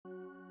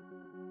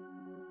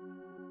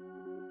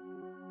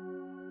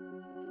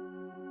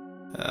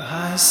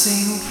I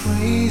sing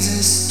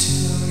praises to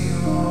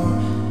your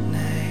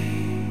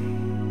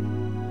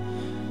name,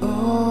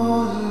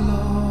 oh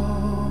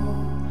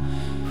Lord,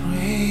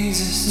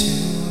 praises to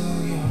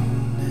your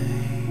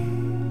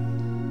name,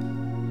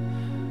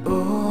 oh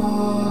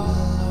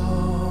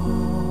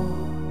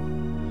Lord,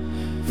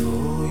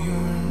 for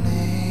your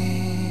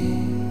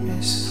name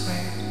is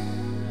great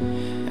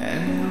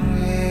and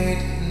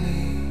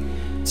greatly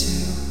to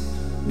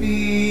be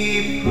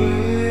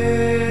praised.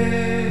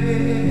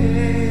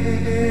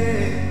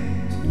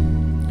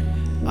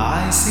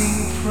 I sing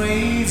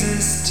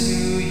praises to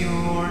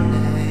your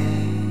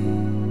name,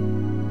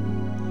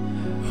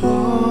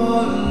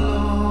 oh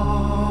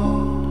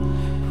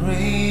Lord,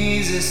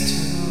 praises to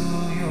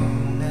your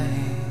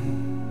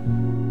name,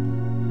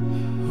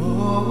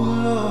 oh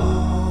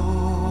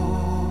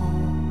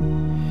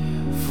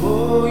Lord,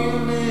 for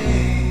your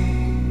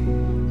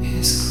name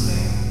is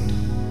great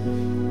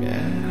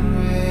and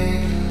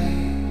greatly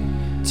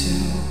to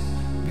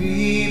be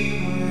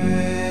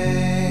praised.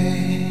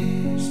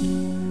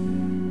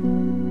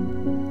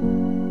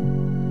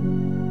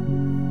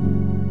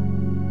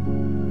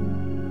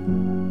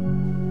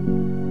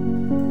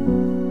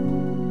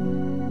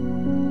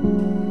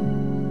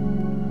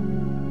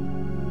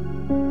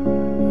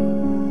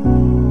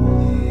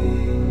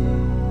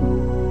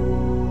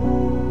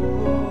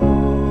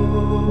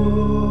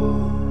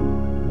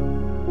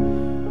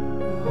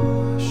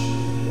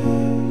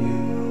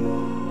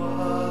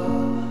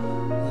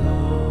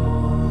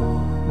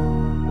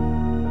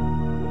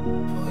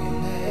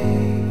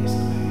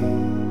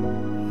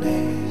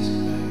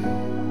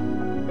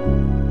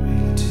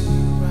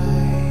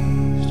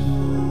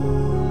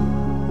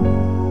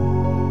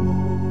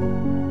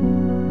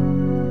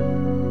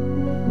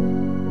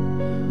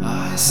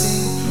 I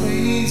sing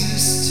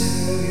praises to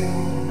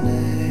your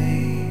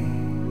name,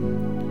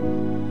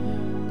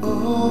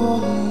 oh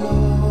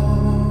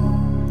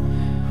Lord,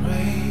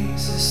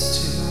 praises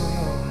to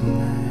your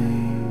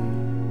name,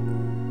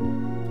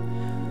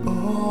 oh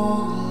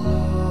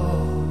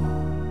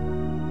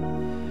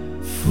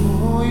Lord,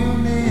 for your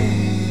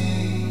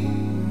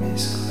name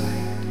is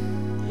great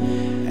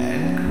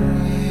and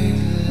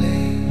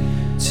greatly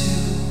to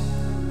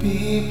be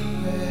praised.